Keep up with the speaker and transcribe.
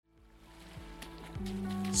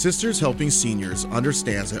Sisters Helping Seniors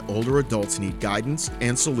understands that older adults need guidance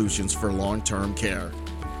and solutions for long-term care.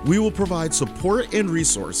 We will provide support and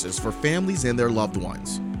resources for families and their loved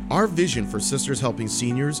ones. Our vision for Sisters Helping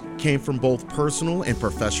Seniors came from both personal and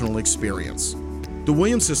professional experience. The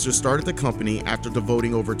Williams sisters started the company after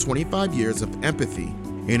devoting over 25 years of empathy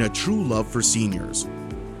and a true love for seniors.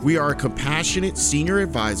 We are compassionate senior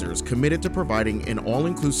advisors committed to providing an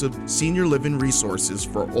all-inclusive senior living resources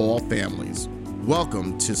for all families.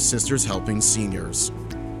 Welcome to Sisters Helping Seniors.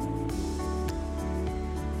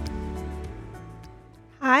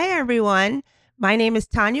 Hi, everyone. My name is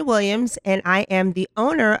Tanya Williams, and I am the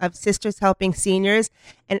owner of Sisters Helping Seniors,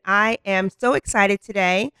 and I am so excited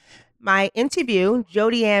today. My interview,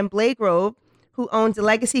 Jody Ann Blagrove, who owns the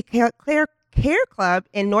Legacy Care Club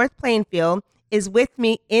in North Plainfield, is with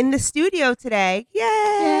me in the studio today.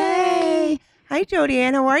 Yay! Hi, Jody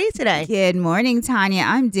Ann. How are you today? Good morning, Tanya.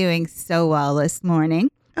 I'm doing so well this morning.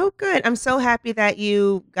 Oh, good. I'm so happy that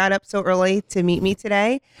you got up so early to meet me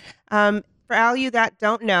today. For all you that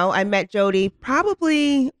don't know, I met Jody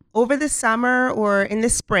probably over the summer or in the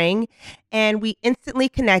spring, and we instantly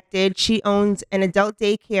connected. She owns an adult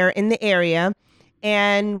daycare in the area,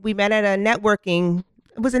 and we met at a networking.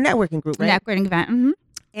 It was a networking group, right? Networking event. Mm-hmm.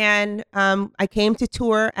 And I came to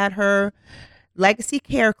tour at her Legacy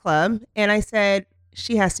Care Club, and I said,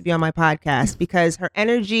 she has to be on my podcast because her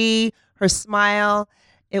energy, her smile,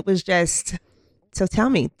 it was just, so tell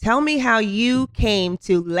me how you came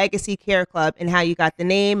to Legacy Care Club and how you got the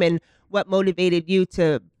name and what motivated you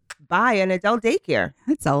to buy an adult daycare.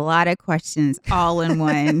 That's a lot of questions all in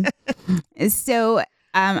one. So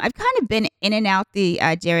I've kind of been in and out the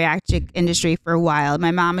geriatric industry for a while.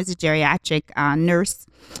 My mom is a geriatric nurse.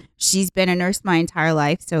 She's been a nurse my entire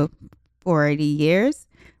life, so 40 years.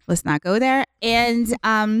 Let's not go there. And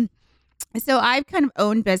so I've kind of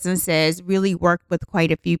owned businesses, really worked with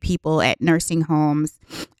quite a few people at nursing homes.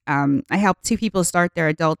 I helped 2 people start their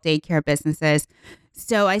adult daycare businesses.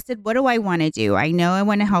 So I said, what do I want to do? I know I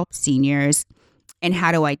want to help seniors, and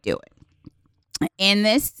how do I do it? And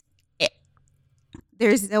wait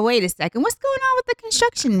a second. What's going on with the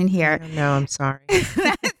construction in here? No, I'm sorry.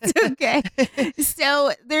 That's okay.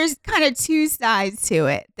 So there's kind of 2 sides to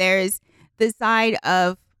it. There's the side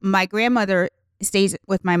of my grandmother stays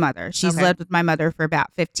with my mother. She's lived with my mother for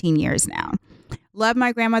about 15 years now. Love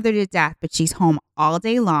my grandmother to death, but she's home all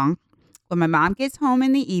day long. When my mom gets home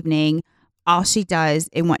in the evening, all she does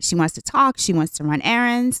is she wants to talk. She wants to run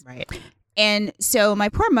errands. Right. And so my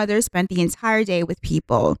poor mother spent the entire day with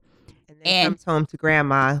people. And comes home to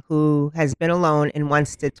grandma who has been alone and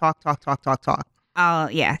wants to talk. Oh,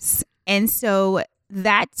 yes. And so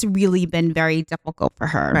that's really been very difficult for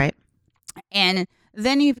her. Right. And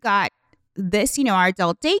then you've got this, our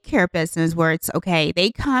adult daycare business where it's okay. They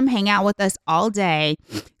come hang out with us all day.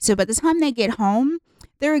 So by the time they get home,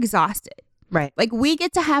 they're exhausted. Right. Like we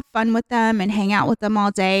get to have fun with them and hang out with them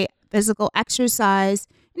all day. Physical exercise.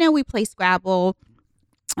 We play Scrabble.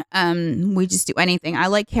 We just do anything. I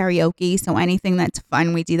like karaoke, so anything that's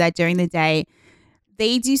fun, we do that during the day.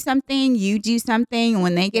 They do something, you do something, and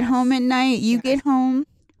when they get home at night, you get home.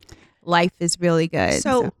 Life is really good.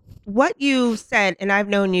 So what you said, and I've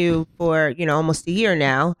known you for, almost a year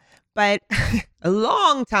now, but a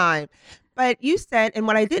long time. But you said, and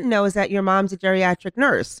what I didn't know is that your mom's a geriatric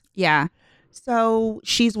nurse. Yeah. So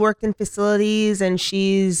she's worked in facilities and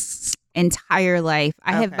she's... Entire life.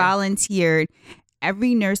 I have volunteered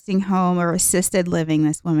every nursing home or assisted living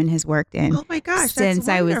this woman has worked in. Oh my gosh, since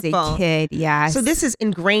I was a kid. Yes. So this is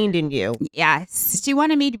ingrained in you. Yes. She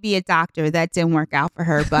wanted me to be a doctor. That didn't work out for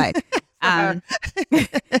her, but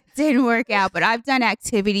didn't work out. But I've done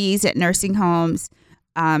activities at nursing homes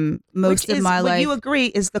most of my life. You agree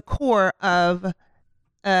is the core of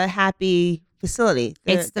a happy facility.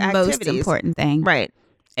 It's the most important thing. Right.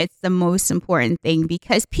 It's the most important thing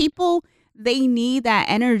because people, they need that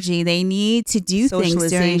energy. They need to do things.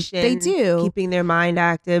 They do. Keeping their mind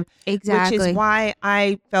active. Exactly. Which is why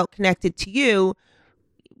I felt connected to you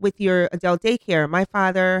with your adult daycare. My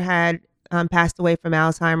father had passed away from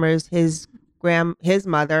Alzheimer's, his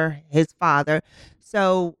mother, his father.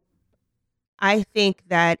 So I think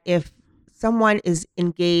that if someone is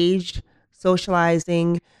engaged,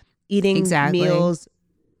 socializing, eating meals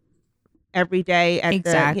every day at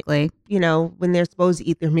when they're supposed to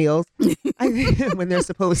eat their meals, when they're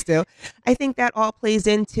supposed to. I think that all plays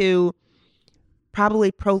into probably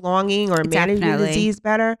prolonging or managing the disease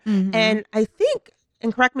better. Mm-hmm. And I think,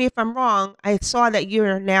 and correct me if I'm wrong, I saw that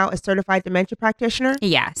you're now a certified dementia practitioner.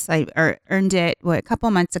 Yes, I earned it a couple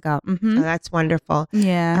months ago. Mm-hmm. Oh, that's wonderful.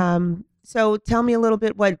 Yeah. So tell me a little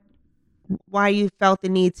bit what why you felt the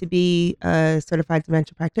need to be a certified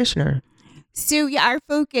dementia practitioner. So yeah, our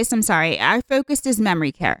focus is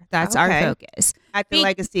memory care. That's our Okay. focus. At the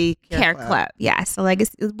Legacy Care Club. Yes, the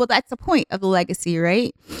legacy. Well, that's the point of the legacy,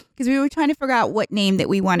 right? Because we were trying to figure out what name that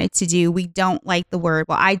we wanted to do. We don't like the word.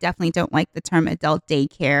 Well, I definitely don't like the term adult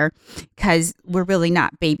daycare because we're really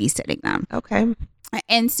not babysitting them. Okay.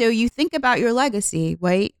 And so you think about your legacy,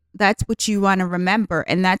 right? That's what you want to remember,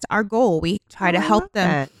 and that's our goal. We try to I help love them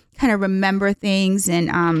that. kind of remember things and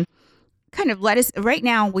kind of let us. Right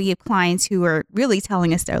now, we have clients who are really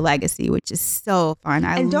telling us their legacy, which is so fun.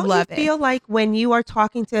 I And don't love you it. feel like when you are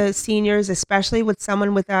talking to seniors, especially with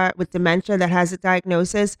someone with dementia that has a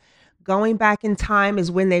diagnosis, going back in time is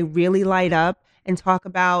when they really light up and talk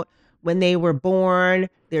about when they were born,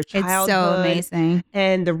 their childhood, It's so amazing.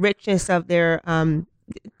 and the richness of their.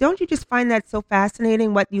 Don't you just find that so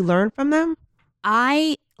fascinating? What you learn from them?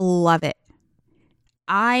 I love it.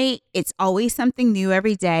 It's always something new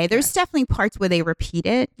every day. There's definitely parts where they repeat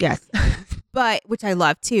it, Yes. but which I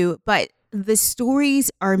love too. But the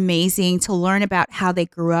stories are amazing to learn about how they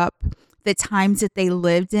grew up, the times that they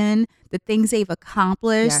lived in, the things they've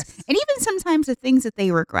accomplished, Yes. and even sometimes the things that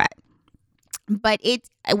they regret. But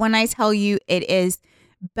when I tell you, it is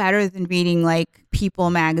better than reading like People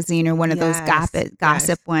magazine or one of those Yes.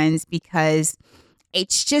 gossip ones, because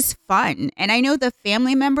it's just fun. And I know the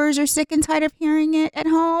family members are sick and tired of hearing it at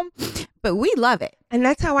home, but we love it. And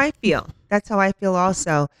that's how I feel. That's how I feel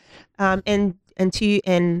also. And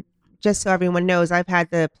just so everyone knows, I've had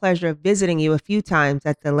the pleasure of visiting you a few times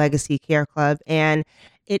at the Legacy Care Club, and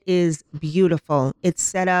it is beautiful. It's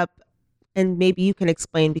set up, and maybe you can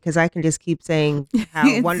explain, because I can just keep saying how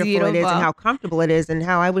It's wonderful it is beautiful. and how comfortable it is and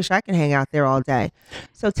how I wish I could hang out there all day.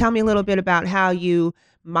 So tell me a little bit about how you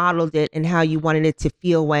modeled it and how you wanted it to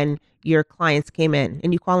feel when your clients came in.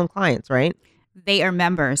 And you call them clients, right? They are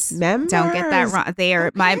members. Members. Don't get that wrong. They are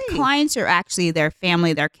my Okay. clients are actually their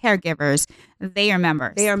family, their caregivers. They are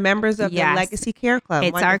members. They are members of Yes. the Legacy Care Club.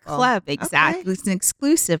 It's our Wonderful. club, exactly. Okay. It's an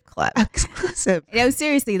exclusive club. Exclusive. No,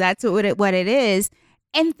 seriously, that's what it is.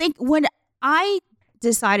 And when I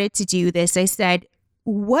decided to do this, I said, I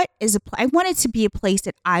want it to be a place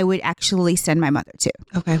that I would actually send my mother to.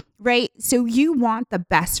 Okay. Right? So you want the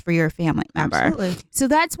best for your family member. Absolutely. So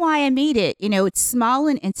that's why I made it. It's small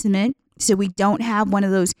and intimate. So we don't have one of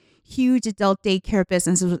those huge adult daycare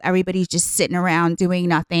businesses with everybody just sitting around doing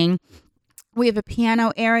nothing. We have a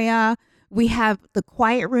piano area. We have the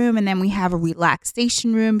quiet room, and then we have a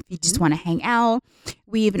relaxation room if you just want to hang out.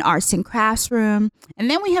 We have an arts and crafts room. And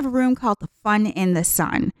then we have a room called the Fun in the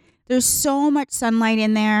Sun. There's so much sunlight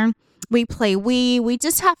in there. We play we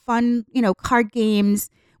just have fun, card games,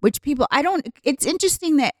 which it's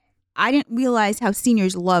interesting that I didn't realize how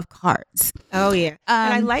seniors love cards. Oh, yeah.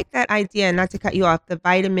 And I like that idea, not to cut you off. The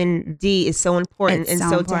vitamin D is so important. It's And so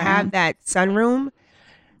so to important. have that sunroom,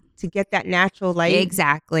 to get that natural light.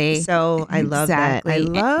 Exactly. So I love that. I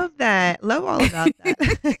Exactly. love that. Love all about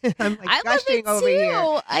that. I'm like I love gushing it over too.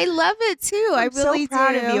 here. I love it too. I I'm really so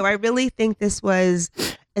proud do. of you. I really think this was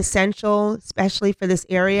essential, especially for this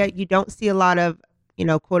area. You don't see a lot of,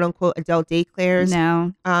 quote unquote adult daycares.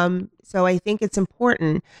 No. So I think it's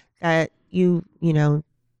important that you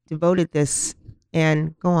devoted this,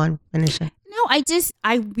 and go on, finish it. No,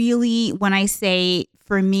 I really, when I say,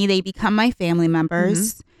 for me, they become my family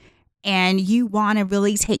members, and you want to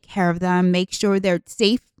really take care of them, make sure they're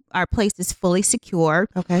safe. Our place is fully secure.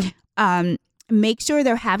 Okay. Make sure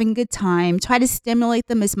they're having a good time. Try to stimulate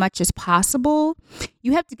them as much as possible.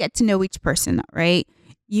 You have to get to know each person, right?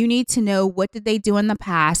 You need to know, what did they do in the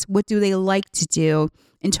past? What do they like to do?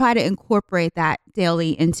 And try to incorporate that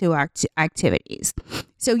daily into our activities.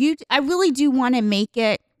 So I really do want to make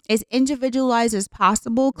it as individualized as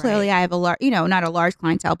possible. Clearly, Right. I have not a large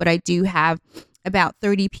clientele, but I do have about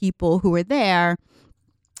 30 people who are there.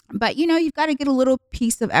 But, you've got to get a little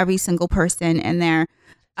piece of every single person in there.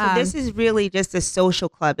 So this is really just a social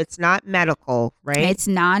club. It's not medical, right? It's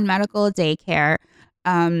non-medical daycare.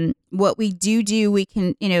 What we do, we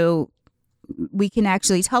can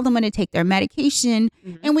actually tell them when to take their medication,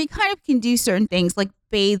 and we kind of can do certain things like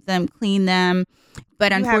bathe them, clean them.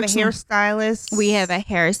 But you have a unfortunately, hairstylist. we have a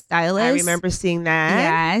hairstylist. I remember seeing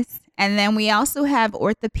that. Yes. And then we also have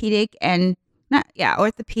orthopedics.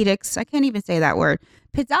 I can't even say that word.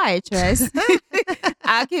 Podiatrists,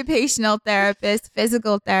 occupational therapists,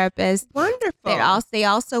 physical therapists. Wonderful. They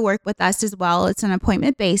also work with us as well. It's an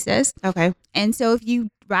appointment basis. Okay. And so if you,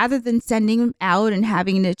 rather than sending them out and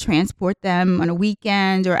having to transport them on a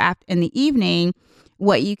weekend or in the evening,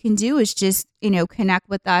 what you can do is just, connect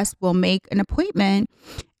with us. We'll make an appointment,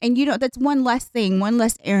 And that's one less thing, one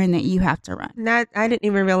less errand that you have to run. That I didn't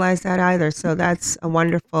even realize that either. So that's a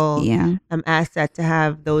wonderful asset to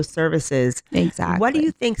have those services. Exactly. What do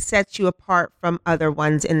you think sets you apart from other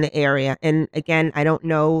ones in the area? And again, I don't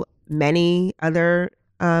know many other.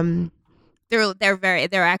 They're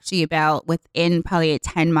actually about within probably a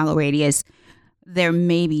 10-mile radius. There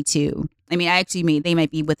may be two. I mean, they might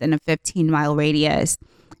be within a 15-mile radius.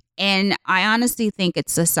 And I honestly think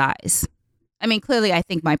it's the size. I mean, clearly, I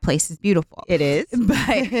think my place is beautiful. It is,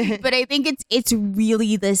 but I think it's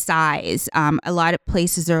really the size. A lot of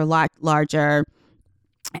places are a lot larger,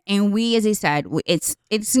 and we, as I said, it's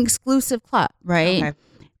an exclusive club, right? Okay.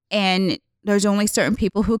 And there's only certain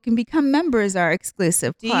people who can become members of our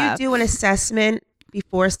exclusive club. Do you do an assessment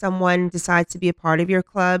before someone decides to be a part of your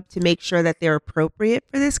club to make sure that they're appropriate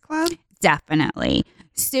for this club? Definitely.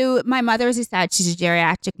 So my mother, as I said, she's a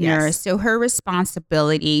geriatric nurse. So her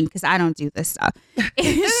responsibility, because I don't do this stuff,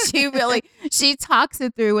 she talks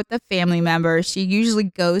it through with the family members. She usually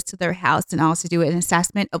goes to their house and also do an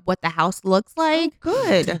assessment of what the house looks like. Oh,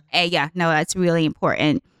 good. That's really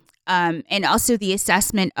important. And also the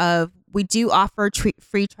assessment of, we do offer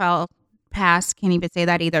free trial pass, can't even say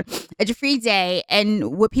that either. It's a free day,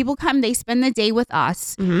 and when people come, they spend the day with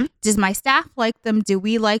us. Mm-hmm. Does my staff like them? Do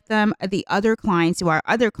we like them? The other clients, do our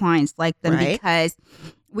other clients like them? Right. Because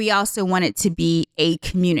we also want it to be a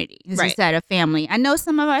community, as you said, a family. I know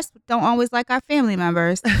some of us don't always like our family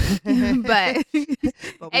members, but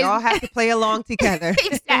we all have to play along together.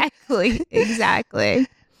 Exactly.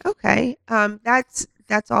 Okay. That's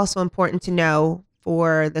also important to know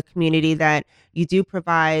for the community, that you do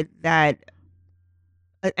provide that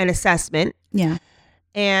an assessment,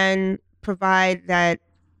 and provide that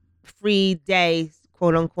free day,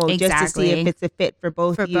 quote unquote, just to see if it's a fit for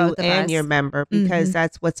both you and your member, because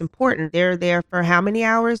that's what's important. They're there for how many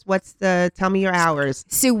hours? Tell me your hours.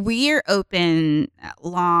 So we're open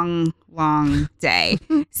long day.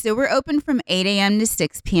 So we're open from 8 a.m. to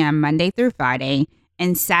 6 p.m. Monday through Friday,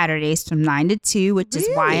 and Saturdays from 9 to 2, which is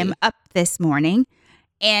why I'm up this morning.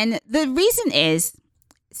 And the reason is,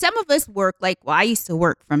 some of us work I used to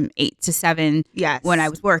work from 8 to 7 when I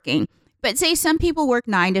was working. But say some people work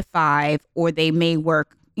 9 to 5, or they may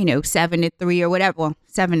work, 7 to 3 or whatever. Well,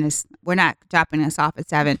 7 is, we're not dropping us off at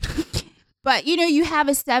 7. But, you have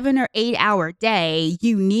a 7 or 8 hour day.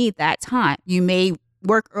 You need that time. You may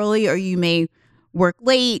work early or you may work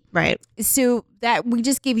late. Right. So that we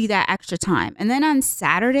just give you that extra time. And then on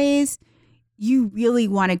Saturdays, you really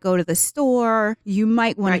want to go to the store. You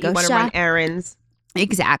might want to go shop. Run errands.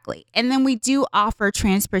 Exactly. And then we do offer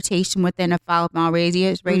transportation within a 5-mile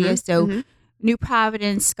radius. So New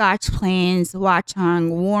Providence, Scotch Plains, Watchung,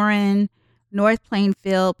 Warren, North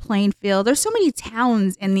Plainfield. There's so many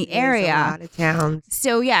towns in the area. There's a lot of towns.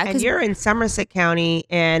 So yeah. And you're in Somerset County,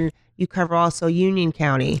 and you cover also Union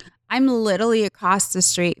County. I'm literally across the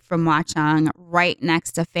street from Watchung, right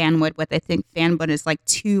next to Fanwood. I think Fanwood is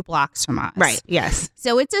 2 blocks from us. Right. Yes.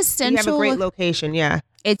 So it's a central. You have a great location. Yeah.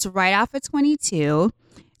 It's right off of 22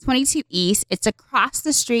 East. It's across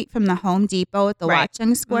the street from the Home Depot at the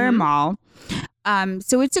Watchung Square Mall.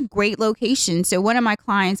 So it's a great location. So one of my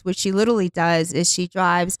clients, what she literally does is she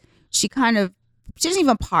drives. She doesn't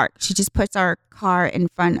even park. She just puts our car in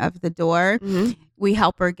front of the door. Mm-hmm. We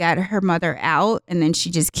help her get her mother out, and then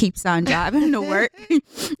she just keeps on driving to work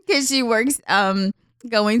because she works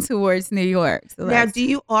going towards New York. So now, do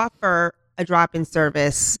you offer a drop-in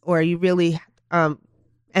service, or you really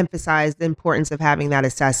emphasize the importance of having that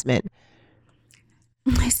assessment?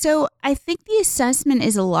 So I think the assessment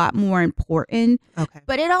is a lot more important. Okay.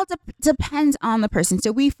 But it all depends on the person.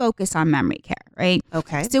 So we focus on memory care, right?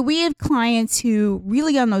 Okay. So we have clients who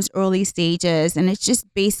really on those early stages, and it's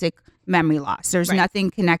just basic memory loss. There's nothing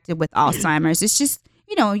connected with Alzheimer's. It's just,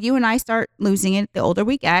 you and I start losing it the older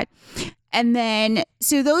we get. And then,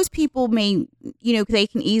 so those people may, they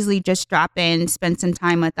can easily just drop in, spend some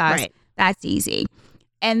time with us. Right. That's easy.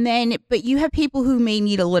 And then, but you have people who may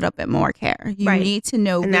need a little bit more care. You need to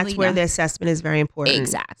know, and that's where the assessment is very important.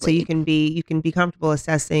 Exactly. So you can be comfortable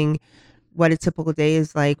assessing what a typical day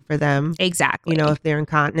is like for them. Exactly. If they're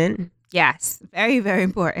incontinent. Yes, very, very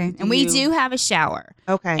important. And we do have a shower.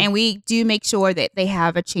 Okay. And we do make sure that they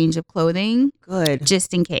have a change of clothing. Good.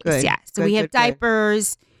 Just in case. Good. Yeah. So we have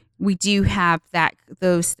diapers. We do have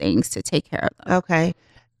those things to take care of them. Okay.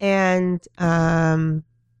 And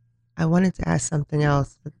I wanted to ask something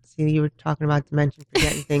else. See, you were talking about dementia,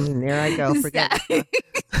 forgetting things, and there I go, forgetting.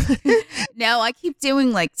 No, I keep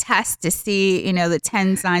doing tests to see, the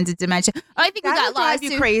 10 signs of dementia. I think That'll drive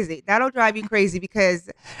you crazy. That'll drive you crazy because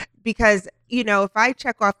because, if I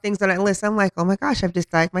check off things on that list, I'm like, oh my gosh, I've just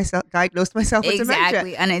diagnosed myself with dementia.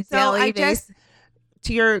 Exactly. On a So daily I basis. just,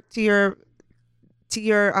 to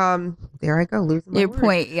your, there I go, losing my Your word.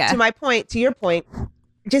 point. Yeah. To your point,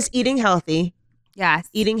 just eating healthy, Yes.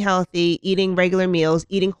 eating regular meals,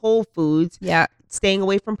 eating whole foods, Yeah. staying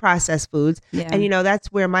away from processed foods. Yeah. And, that's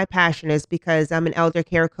where my passion is, because I'm an elder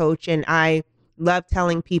care coach and I love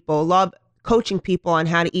coaching people on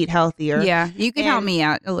how to eat healthier. Yeah. You can help And- me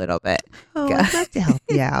out a little bit. Oh, Go. I'd love to help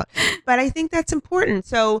you out. But I think that's important.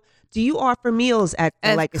 So do you offer meals at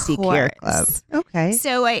the Of Legacy Care Club? course. Okay.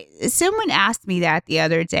 So someone asked me that the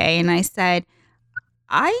other day, and I said,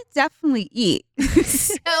 I definitely eat.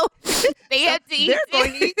 So they have to eat. They're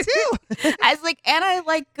going to eat too. I was like, and I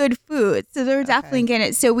like good food. So they're definitely getting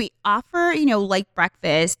it. So we offer, like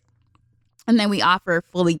breakfast. And then we offer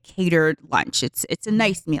fully catered lunch. It's a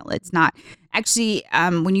nice meal. It's not actually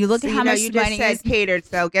when you look So at how much you just money said is. catered.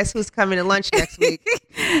 So guess who's coming to lunch next week?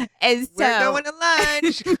 And so, We're going to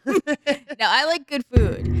lunch. no, I like good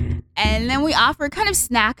food. And then we offer kind of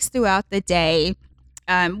snacks throughout the day.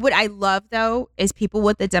 What I love though is people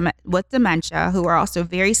with with dementia who are also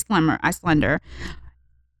very slender,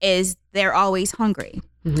 is they're always hungry.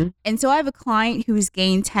 Mm-hmm. And so I have a client who's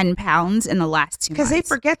gained 10 pounds in the last 2 months. Because they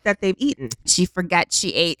forget that they've eaten. She forgets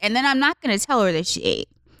she ate. And then I'm not going to tell her that she ate.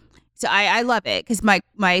 So I love it because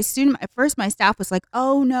my student, at first my staff was like,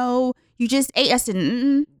 oh no, you just ate. I said,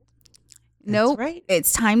 nope, right.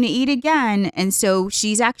 it's time to eat again. And so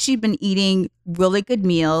she's actually been eating really good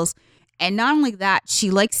meals. And not only that,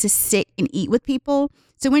 she likes to sit and eat with people.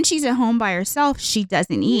 So when she's at home by herself, she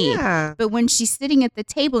doesn't eat. Yeah. But when she's sitting at the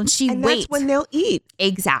table and she And waits. that's when they'll eat.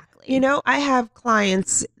 Exactly. I have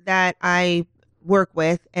clients that I work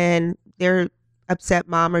with and they're upset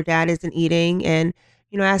mom or dad isn't eating, and,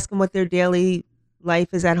 ask them what their daily life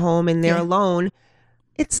is at home and they're Yeah. alone.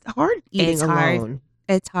 It's hard eating It's hard. alone.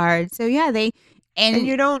 It's hard. So yeah,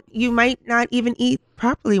 And you might not even eat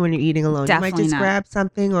properly when you're eating alone. You might Definitely just not. grab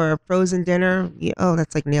something or a frozen dinner.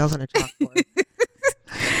 That's like nails on a chalkboard.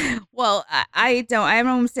 Well, I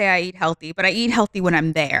don't say I eat healthy, but I eat healthy when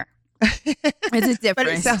I'm there. It's a difference. But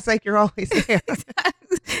it sounds like you're always there.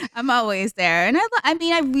 I'm always there. And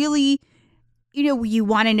I really, you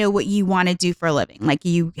want to know what you want to do for a living. Like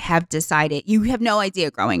you have decided, you have no idea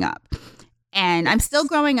growing up. And I'm still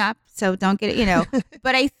growing up, so don't get it,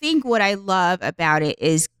 But I think what I love about it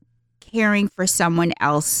is caring for someone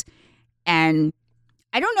else. And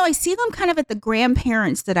I don't know, I see them kind of at the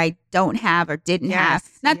grandparents that I don't have or didn't have.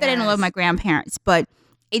 Not that I don't love my grandparents, but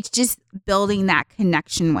it's just building that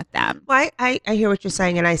connection with them. Well, I hear what you're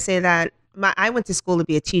saying, and I say that I went to school to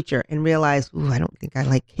be a teacher and realized, I don't think I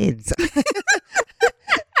like kids.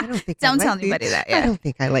 I don't think. Don't I tell like anybody these. that. Yeah. I don't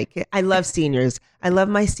think I like it. I love seniors. I love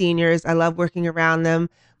my seniors. I love working around them.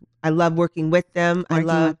 I love working with them. I Working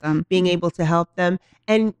love with them. being able to help them.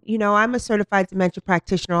 And I'm a certified dementia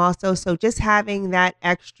practitioner also. So just having that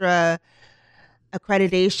extra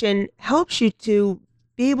accreditation helps you to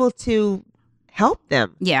be able to help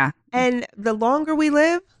them. Yeah. And the longer we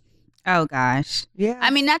live, Oh gosh. yeah. I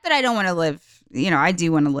mean, not that I don't want to live. I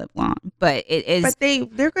do want to live long, but it is. But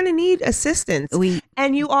they're going to need assistance.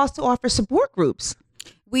 And you also offer support groups.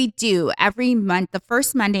 We do every month. The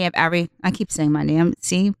first Monday of every. I keep saying Monday.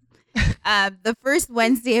 The first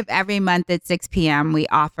Wednesday of every month at 6 p.m. we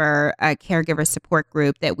offer a caregiver support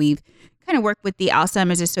group that we've kind of worked with the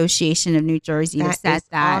Alzheimer's Association of New Jersey to set is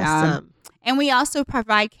that. awesome. And we also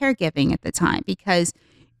provide caregiving at the time because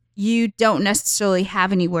you don't necessarily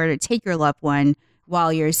have anywhere to take your loved one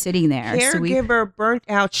while you're sitting there. Caregiver burnt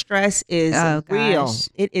out stress is real. gosh.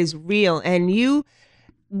 It is real. And you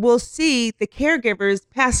will see the caregivers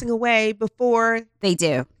passing away before They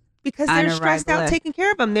do. because On they're a stressed out regular. taking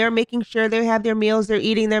care of them. They're making sure they have their meals, they're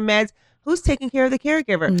eating their meds. Who's taking care of the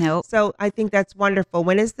caregiver? Nope. So I think that's wonderful.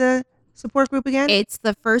 When is the support group again? It's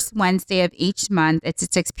the first Wednesday of each month. It's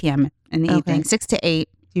at 6 p.m. in the Okay. evening, 6 to 8.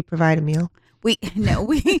 Do you provide a meal?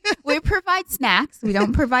 We provide snacks. We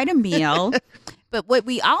don't provide a meal. But what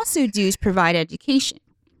we also do is provide education.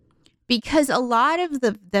 Because a lot of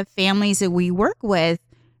the families that we work with,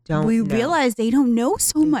 we know. realize they don't know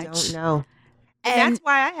so They much. don't know. And And that's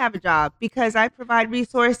why I have a job, because I provide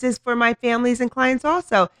resources for my families and clients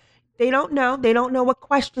also. They don't know. They don't know what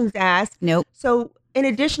questions to ask. nope. So in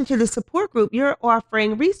addition to the support group, you're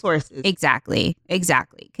offering resources. Exactly.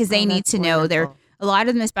 Because they Oh, need that's to know wonderful. a lot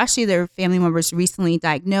of them, especially their family members recently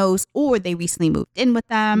diagnosed or they recently moved in with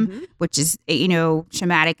them, Mhm. which is,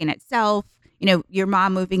 traumatic in itself. Your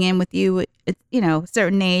mom moving in with you at, a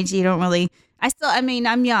certain age, you don't really,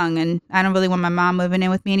 I'm young and I don't really want my mom moving in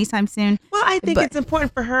with me anytime soon. Well, I think But- it's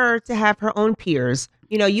important for her to have her own peers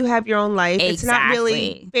You have your own life. It's not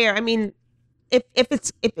really fair. I mean, if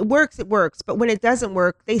it works, it works. But when it doesn't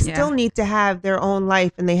work, they still need to have their own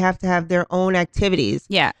life and they have to have their own activities.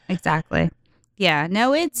 Yeah, exactly. Yeah,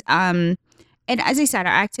 no, it's and as I said,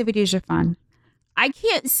 our activities are fun. I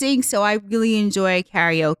can't sing, so I really enjoy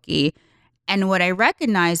karaoke. And what I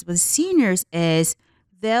recognize with seniors is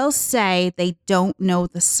they'll say they don't know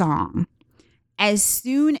the song. As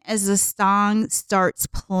soon as the song starts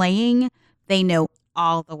playing, they know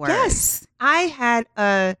all the words. Yes. I had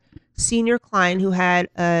a senior client who had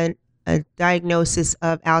a diagnosis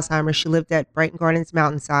of Alzheimer's. She lived at Brighton Gardens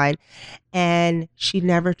Mountainside, and she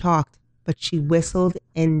never talked, but she whistled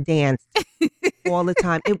and danced all the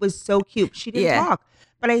time. It was so cute. She didn't talk,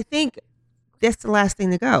 but I think that's the last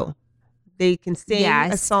thing to go. They can sing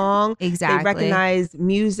a song. Exactly. They recognize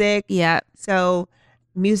music. Yep. So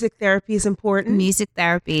music therapy is important. Music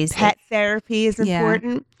therapy is Pet therapy is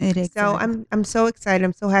important. It is. So I'm so excited.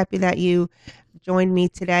 I'm so happy that you joined me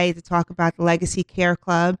today to talk about the Legacy Care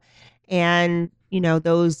Club and,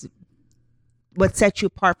 those what sets you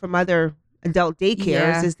apart from other adult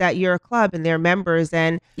daycares is that you're a club and they're members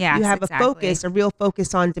and you have a real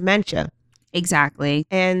focus on dementia. Exactly.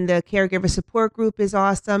 And the caregiver support group is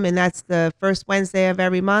awesome. And that's the first Wednesday of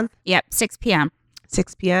every month. Yep. 6 p.m.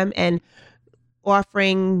 6 p.m. And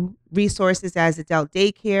offering resources as adult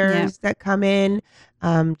daycares that come in,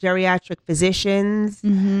 geriatric physicians,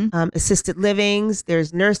 assisted livings,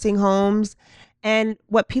 there's nursing homes. And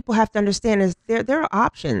what people have to understand is there are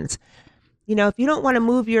options. If you don't want to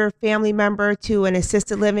move your family member to an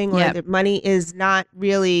assisted living or the money is not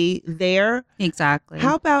really there. Exactly.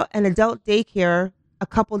 How about an adult daycare a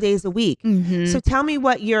couple days a week? So tell me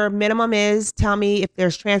what your minimum is. Tell me if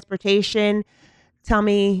there's transportation. Tell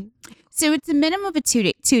me. So it's a minimum of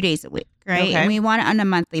 2 days a week, right? Okay. And we want it on a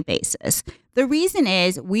monthly basis. The reason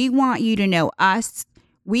is we want you to know us.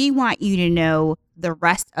 We want you to know the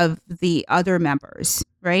rest of the other members,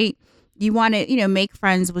 right? You want to, make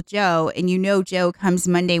friends with Joe, and Joe comes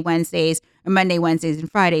Monday, Wednesdays,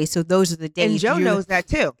 and Fridays. So those are the days. And Joe knows that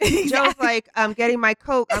too. Joe's like, I'm getting my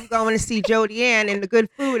Coke. I'm going to see Joe Deanne and the good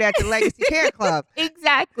food at the Legacy Care Club.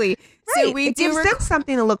 Exactly. Right. So it gives them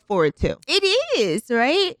something to look forward to. It is,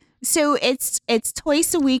 right? So it's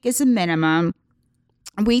twice a week as a minimum.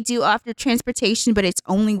 We do offer transportation, but it's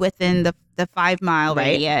only within the 5-mile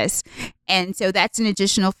radius. And so that's an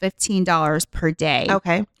additional $15 per day.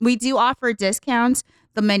 Okay. We do offer discounts.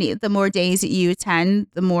 The more days that you attend,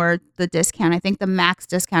 the more the discount. I think the max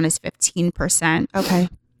discount is 15%. Okay.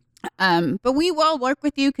 But we will work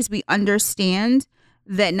with you because we understand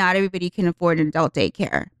that not everybody can afford an adult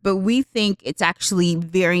daycare. But we think it's actually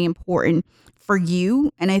very important for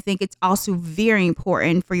you. And I think it's also very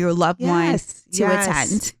important for your loved one to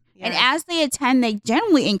attend. And as they attend, they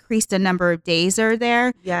generally increase the number of days they're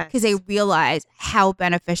there because they realize how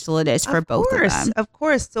beneficial it is for both of them. Of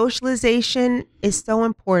course. Socialization is so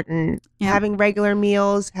important. Yeah. Having regular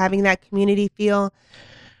meals, having that community feel.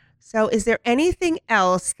 So is there anything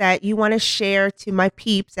else that you want to share to my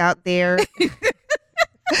peeps out there?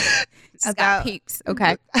 About peeps.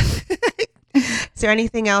 Okay. Is there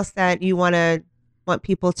anything else that you want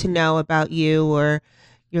people to know about you or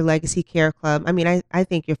your Legacy Care Club? I mean, I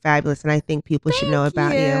think you're fabulous, and I think people should know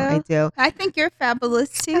about you. I do. I think you're fabulous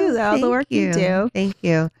too, all the work you do. Thank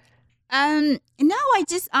you. No, I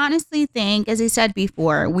just honestly think, as I said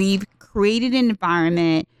before, we've created an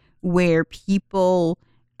environment where people,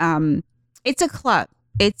 it's a club.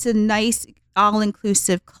 It's a nice,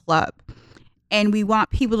 all-inclusive club. And we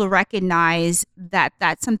want people to recognize that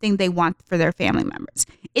that's something they want for their family members.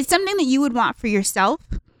 It's something that you would want for yourself.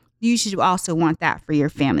 You should also want that for your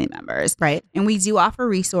family members. Right. And we do offer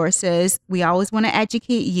resources. We always want to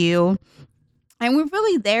educate you. And we're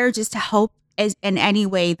really there just to help in any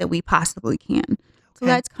way that we possibly can. So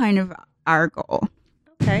that's kind of our goal.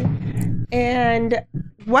 Okay. And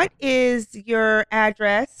what is your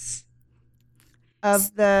address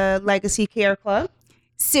of the Legacy Care Club?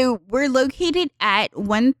 So we're located at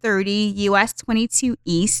 130 US 22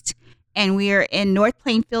 East, and we are in North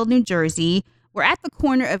Plainfield, New Jersey. We're at the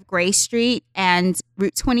corner of Gray Street and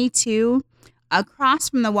Route 22, across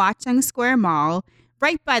from the Watchung Square Mall,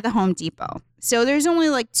 right by the Home Depot. So there's only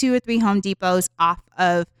like 2 or 3 Home Depots off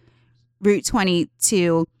of Route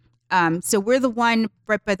 22. So we're the one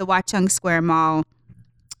right by the Watchung Square Mall.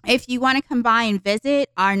 If you want to come by and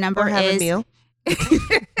visit, our number is... a meal.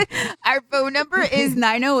 Our phone number is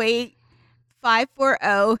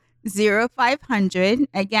 908-540-0500.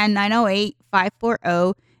 Again,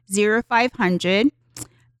 908-540-0500.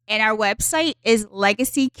 And our website is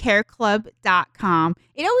legacycareclub.com.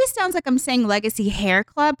 It always sounds like I'm saying Legacy Hair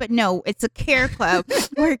Club, but no, it's a care club.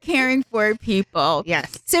 We're caring for people.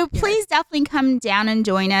 Yes. So please definitely come down and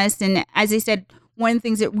join us. And as I said, one of the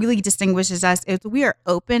things that really distinguishes us is we are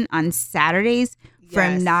open on Saturdays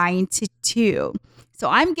from 9 to 2. So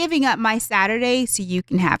I'm giving up my Saturday so you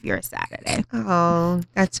can have your Saturday. Oh,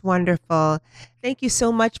 that's wonderful. Thank you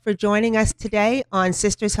so much for joining us today on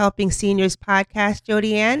Sisters Helping Seniors podcast,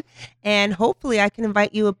 Jody Ann. And hopefully I can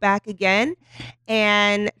invite you back again.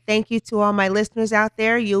 And thank you to all my listeners out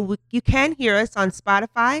there. You can hear us on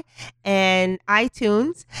Spotify and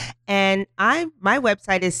iTunes. And my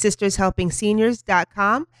website is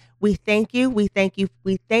sistershelpingseniors.com. We thank you. We thank you.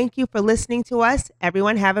 We thank you for listening to us.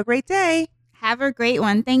 Everyone have a great day. Have a great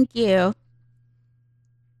one. Thank you.